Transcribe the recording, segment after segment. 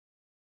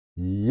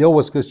Yo,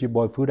 what's good? It's your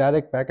boy Food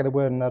Addict back at it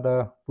with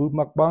another food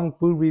mukbang,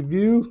 food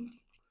review.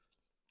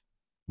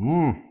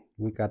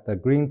 We got the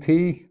green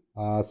tea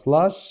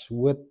slush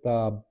with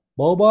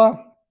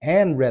boba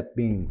and red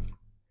beans.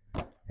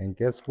 And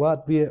guess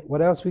what?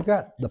 What else we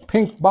got? The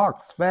pink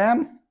box,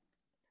 fam.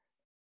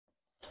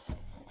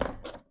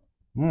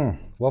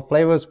 What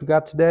flavors we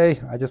got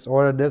today? I just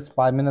ordered this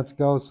 5 minutes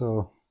ago.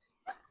 So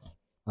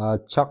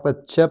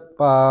chocolate chip.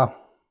 Hold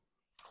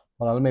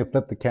on, let me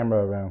flip the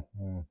camera around.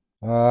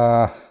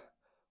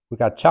 We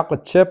got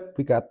chocolate chip.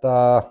 We got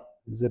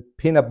is it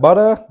peanut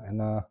butter? And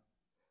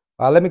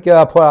let me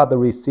pull out the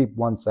receipt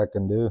 1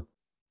 second, dude.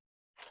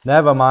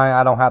 Never mind,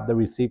 I don't have the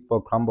receipt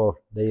for Crumbl.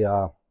 They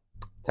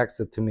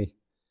texted to me.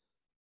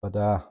 But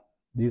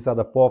these are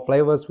the 4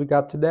 flavors we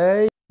got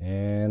today.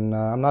 And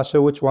I'm not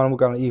sure which one we're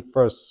gonna eat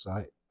first.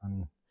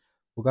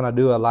 We're gonna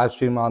do a live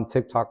stream on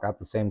TikTok at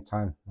the same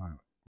time.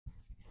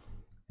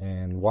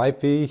 And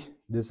wifey,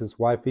 this is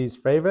wifey's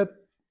favorite.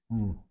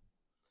 So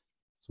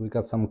we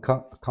got some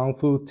Kung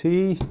Fu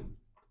tea.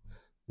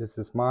 This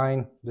is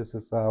mine. This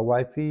is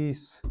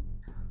wifey's.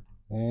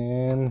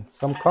 And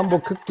some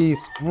Crumbl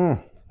Cookies.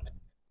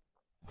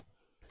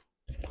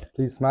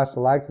 Please smash the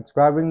like,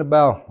 subscribe, ring the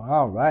bell.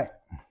 All right.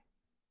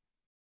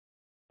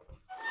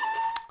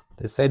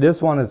 They say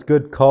this one is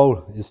good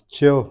cold. It's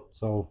chill.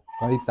 So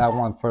I'll eat that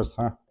one first,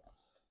 huh?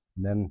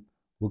 And then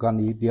we're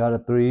gonna eat the other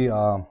 3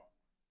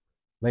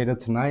 later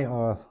tonight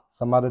or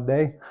some other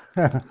day.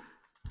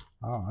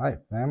 All right,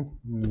 fam.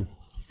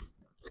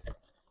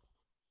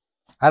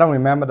 I don't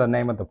remember the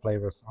name of the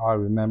flavors. All I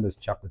remember is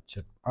chocolate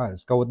chip. All right,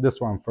 let's go with this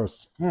one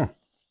first. Look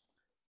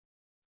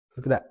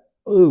at that.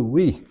 Ooh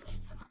wee.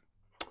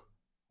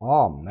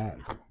 Oh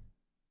man.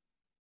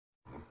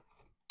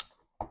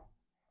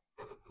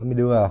 Let me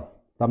do a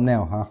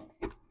thumbnail, huh?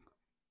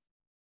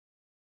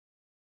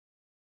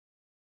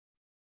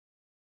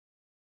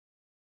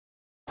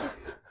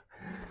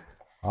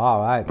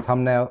 All right,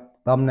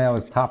 thumbnail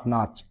is top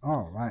notch.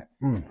 All right.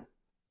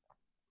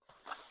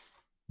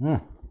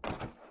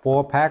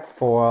 4-pack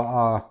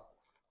for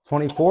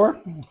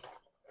 24.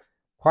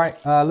 Quite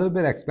a little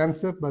bit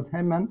expensive, but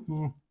hey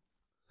man,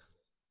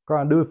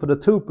 gonna do it for the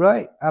tube,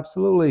 right?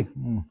 Absolutely.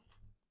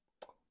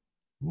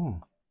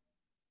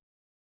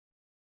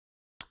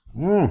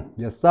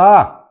 Yes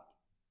sir.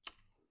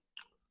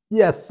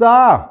 Yes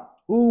sir.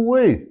 Ooh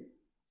wee.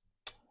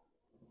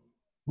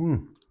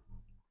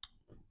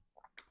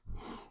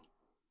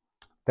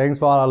 Thanks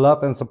for all the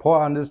love and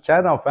support on this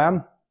channel,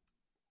 fam.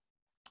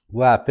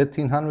 We're at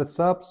 1,500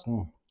 subs.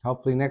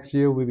 Hopefully next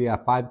year we'll be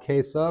at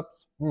 5K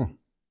subs.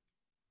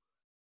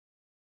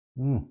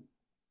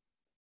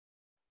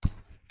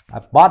 I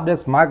bought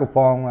this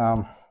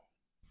microphone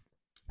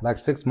like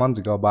 6 months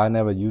ago, but I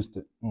never used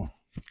it.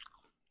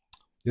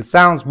 It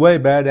sounds way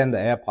better than the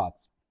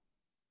AirPods.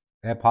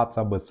 AirPods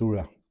are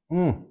basura.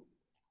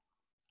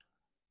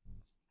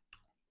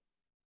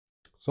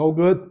 So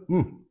good.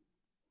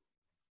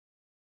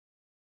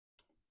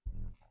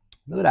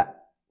 Look at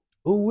that.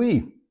 Ooh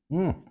wee.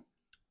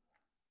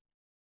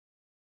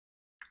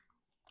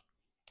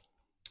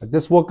 I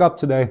just woke up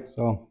today,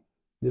 so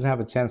didn't have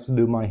a chance to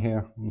do my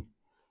hair.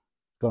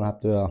 Gonna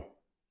have to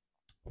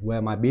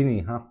wear my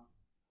beanie, huh?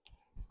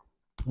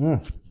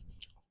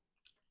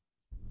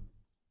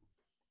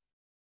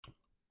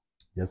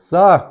 Yes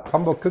sir.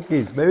 Crumbl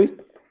Cookies, baby.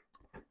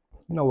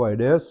 You know where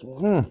it is.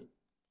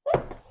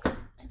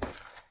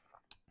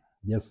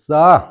 Yes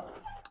sir.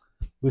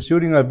 We're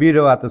shooting a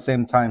video at the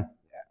same time.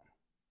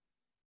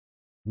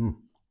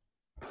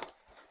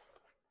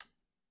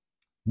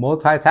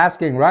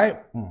 Multitasking, right?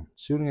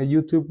 Shooting a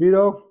YouTube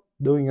video,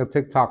 doing a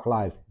TikTok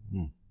live.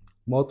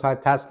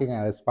 Multitasking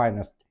at its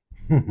finest.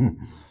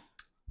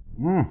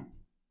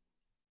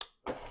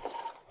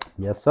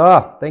 Yes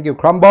sir. Thank you,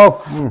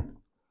 Crumbl.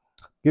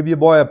 Give your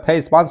boy a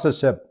paid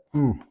sponsorship.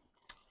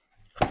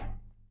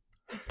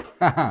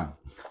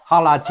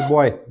 Holla at your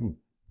boy.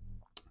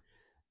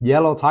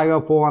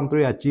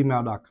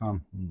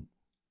 yellowtiger413@gmail.com.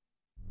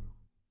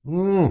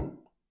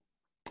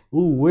 Ooh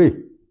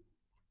wee.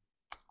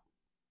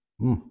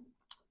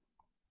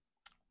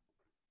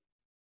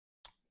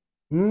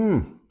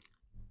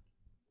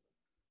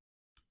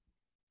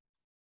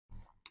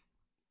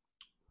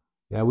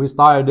 Yeah, we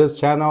started this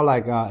channel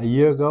like a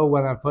year ago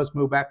when I first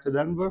moved back to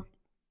Denver.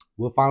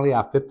 We're finally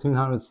at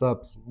 1,500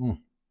 subs.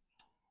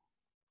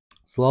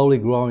 Slowly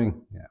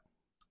growing. Yeah.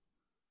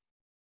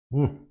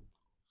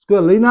 It's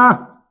good,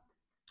 Lena.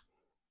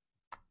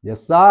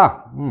 Yes,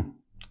 sir.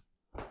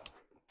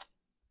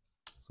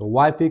 So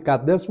wifey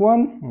got this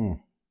one.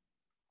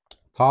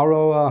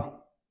 Taro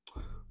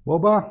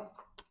boba.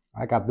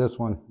 I got this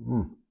one.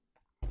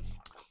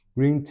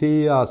 Green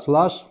tea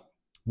slush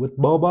with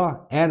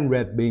boba and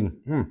red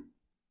bean.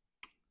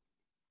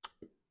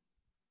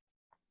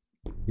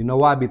 You know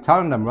what I be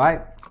telling them,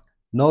 right?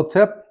 No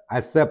tip, I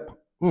sip.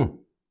 Thank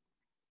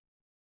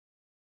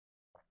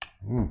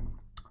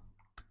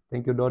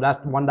you, though. That's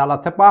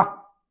 $1 tip.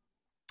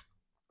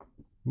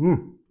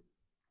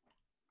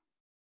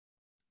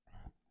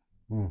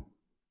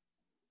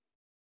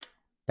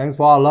 Thanks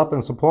for all love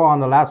and support on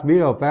the last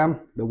video,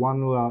 fam. The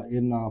one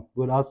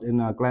with us in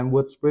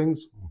Glenwood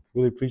Springs.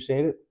 Really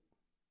appreciate it.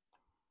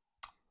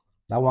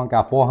 That one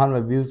got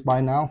 400 views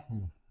by now.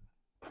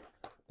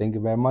 Thank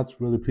you very much.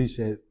 Really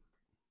appreciate it.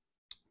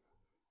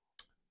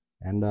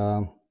 And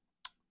the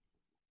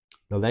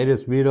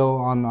latest video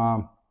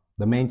on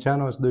the main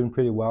channel is doing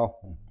pretty well.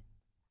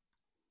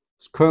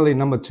 It's currently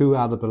number 2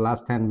 out of the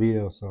last 10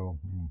 videos, so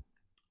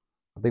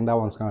I think that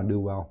one's gonna do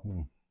well.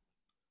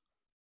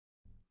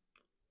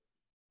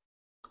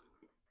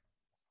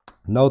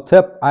 No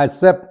tip, I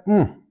sip.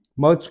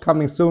 Merch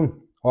coming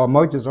soon, or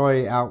merch is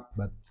already out,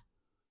 but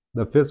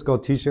the physical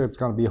t-shirt's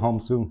gonna be home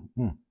soon.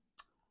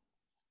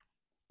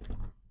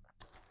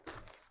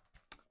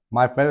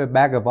 My favorite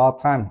bag of all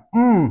time.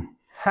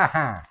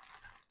 Haha.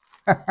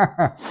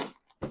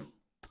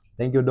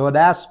 Thank you,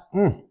 DoorDash.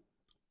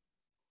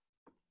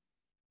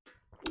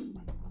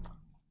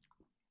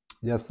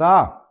 Yes, sir.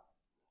 A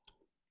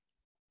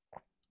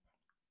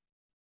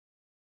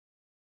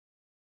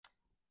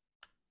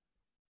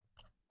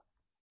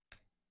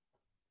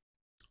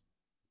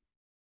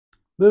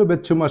little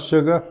bit too much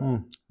sugar.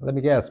 Let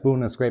me get a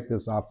spoon and scrape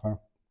this off. All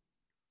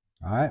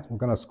right, we're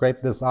gonna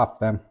scrape this off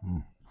then.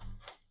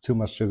 Too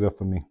much sugar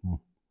for me.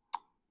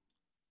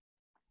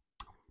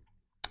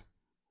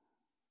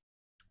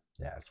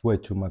 Yeah, it's way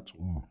too much.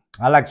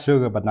 I like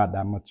sugar, but not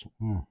that much.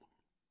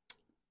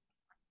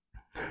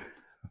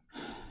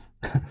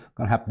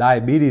 Gonna have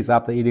diabetes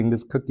after eating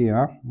this cookie,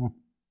 huh?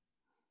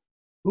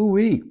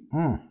 Ooh-wee.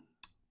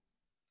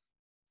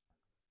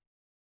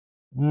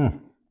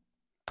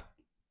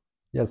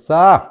 Yes,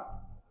 sir.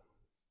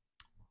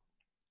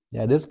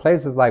 Yeah, this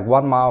place is like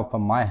 1 mile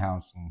from my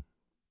house.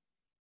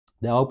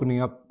 They're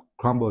opening up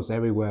Crumbls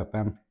everywhere,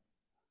 fam.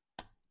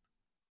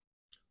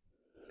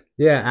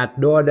 Yeah, at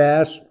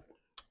DoorDash,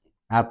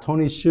 at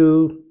Tony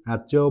Shu,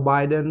 at Joe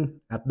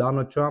Biden, at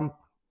Donald Trump.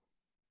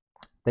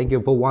 Thank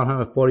you for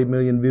 140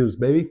 million views,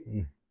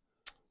 baby.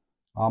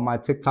 All my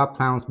TikTok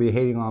clowns be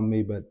hating on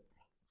me, but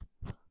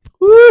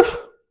woo!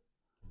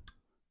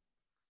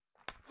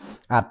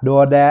 At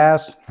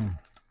DoorDash,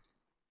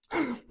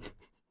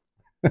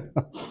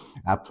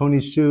 at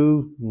Tony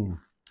Shu,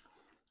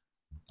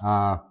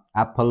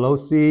 at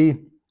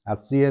Pelosi, at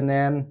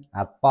CNN,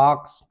 at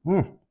Fox,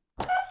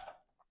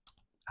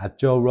 at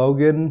Joe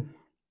Rogan,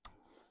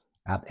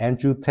 at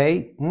Andrew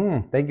Tate.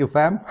 Thank you,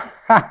 fam.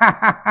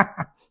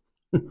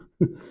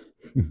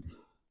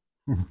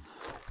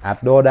 At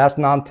DoorDash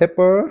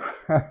non-tipper.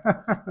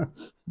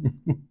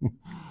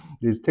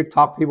 These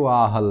TikTok people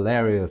are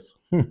hilarious.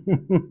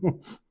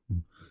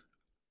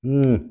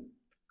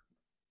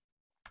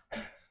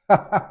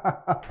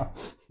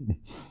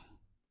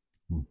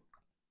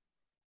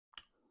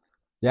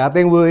 Yeah, I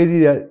think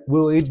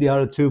we'll eat the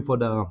other 2 for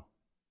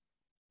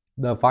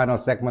the final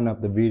segment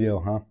of the video,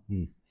 huh?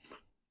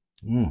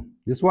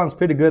 This one's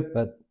pretty good,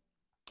 but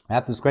I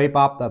have to scrape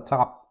off the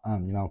top.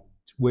 You know,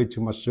 it's way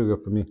too much sugar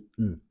for me.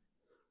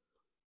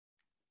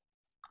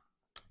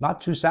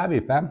 Not too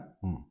shabby, fam.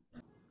 All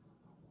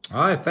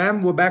right,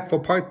 fam, we're back for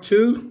part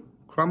 2.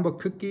 Crumbl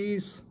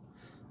Cookies.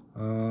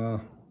 I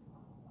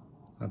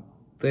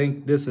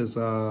think this is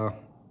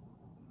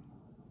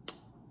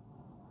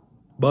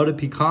butter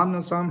pecan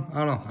or something.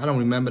 I don't know. I don't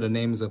remember the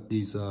names of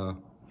these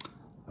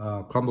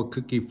Crumbl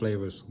cookie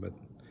flavors, but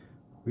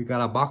we got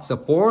a box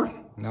of 4.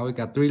 Now we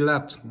got 3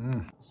 left.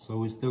 So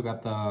we still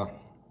got the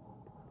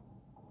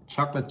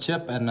chocolate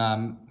chip and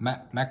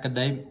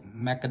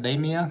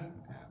macadamia.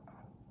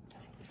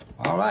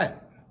 All right.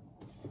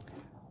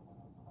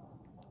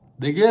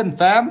 Dig in,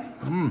 fam.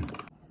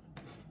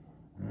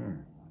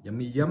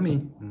 Yummy,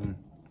 yummy.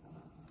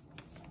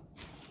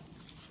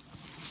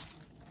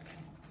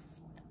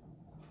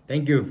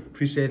 Thank you,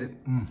 appreciate it.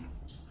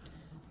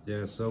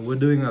 Yeah, so we're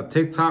doing a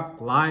TikTok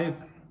live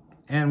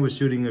and we're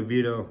shooting a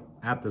video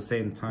at the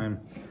same time.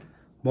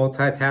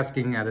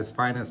 Multitasking at its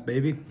finest,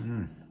 baby.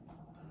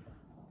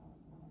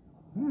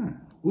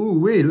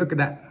 Ooh-wee, look at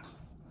that.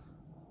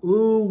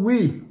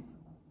 Ooh-wee.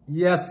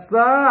 Yes,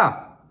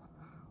 sir.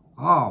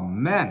 Oh,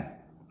 man.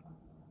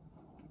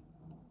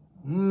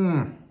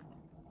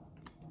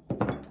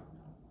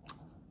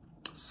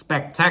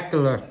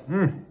 Spectacular.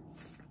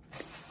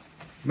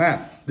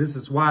 Man, this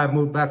is why I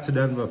moved back to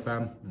Denver,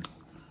 fam.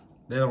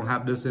 They don't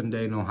have this in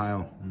Dayton,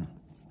 Ohio.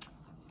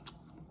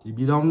 If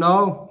you don't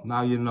know,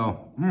 now you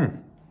know.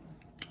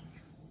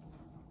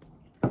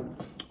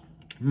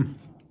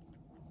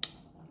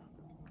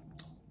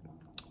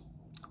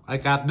 I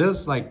got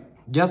this like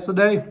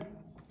yesterday.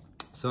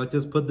 So I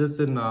just put this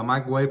in the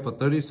microwave for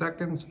 30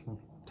 seconds.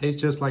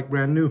 Tastes just like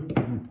brand new.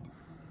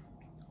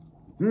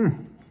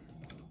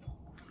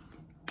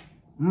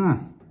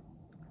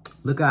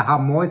 Look at how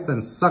moist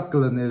and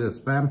succulent it is,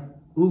 fam.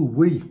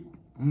 Ooh-wee.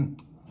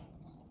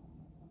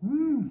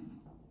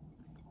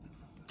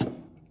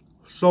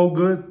 So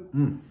good.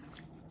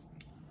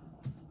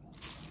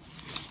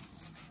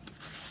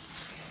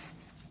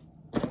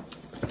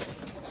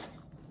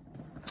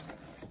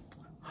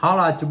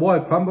 Holla at your boy,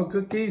 Crumbl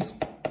Cookies.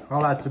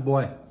 Holla at your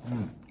boy.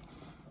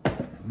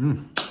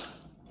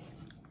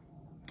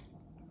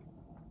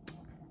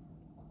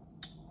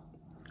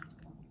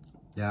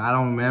 Yeah, I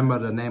don't remember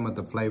the name of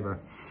the flavor.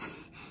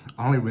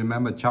 I only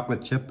remember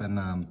chocolate chip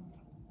and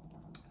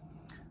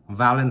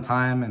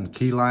Valentine and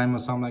key lime or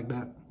something like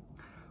that.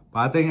 But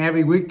I think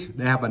every week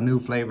they have a new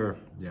flavor.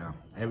 Yeah,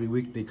 every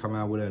week they come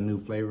out with a new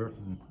flavor.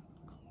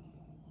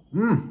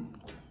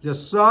 Yes,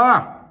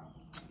 sir.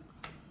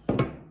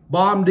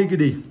 Bomb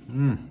diggity.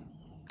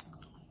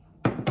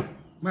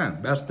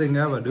 Man, best thing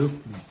ever, dude.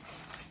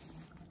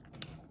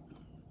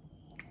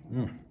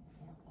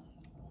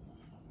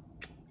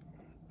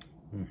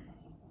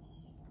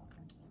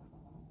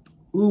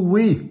 Ooh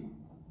wee.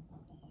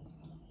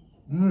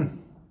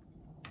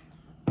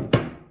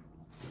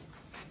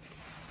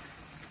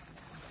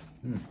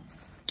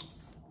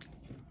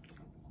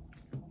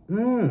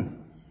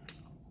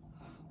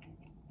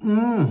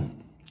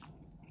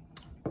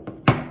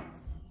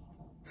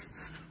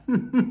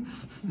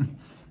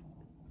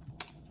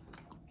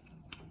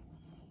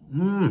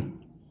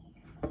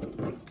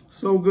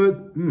 So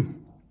good.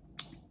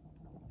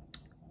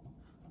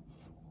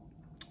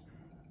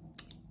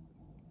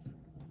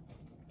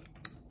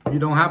 If you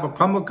don't have a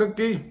Crumbl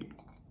cookie,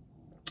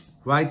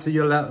 write to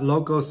your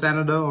local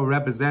senator or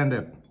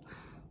representative.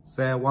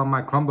 Say, I want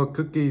my Crumbl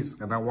cookies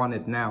and I want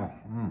it now.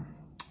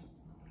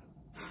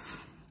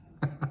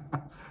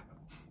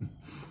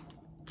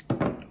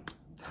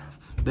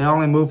 They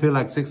only moved here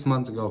like 6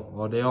 months ago,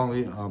 or they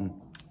only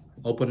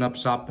opened up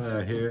shop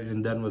here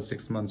in Denver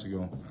 6 months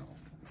ago.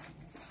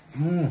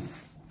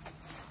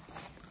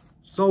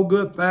 So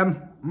good,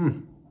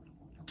 fam.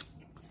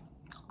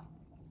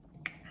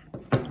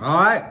 All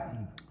right.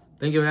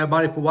 Thank you,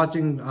 everybody, for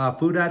watching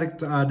Food Addict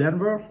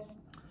Denver.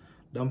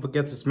 Don't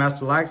forget to smash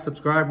the like,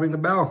 subscribe, ring the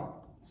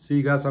bell. See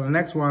you guys on the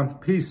next one.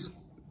 Peace.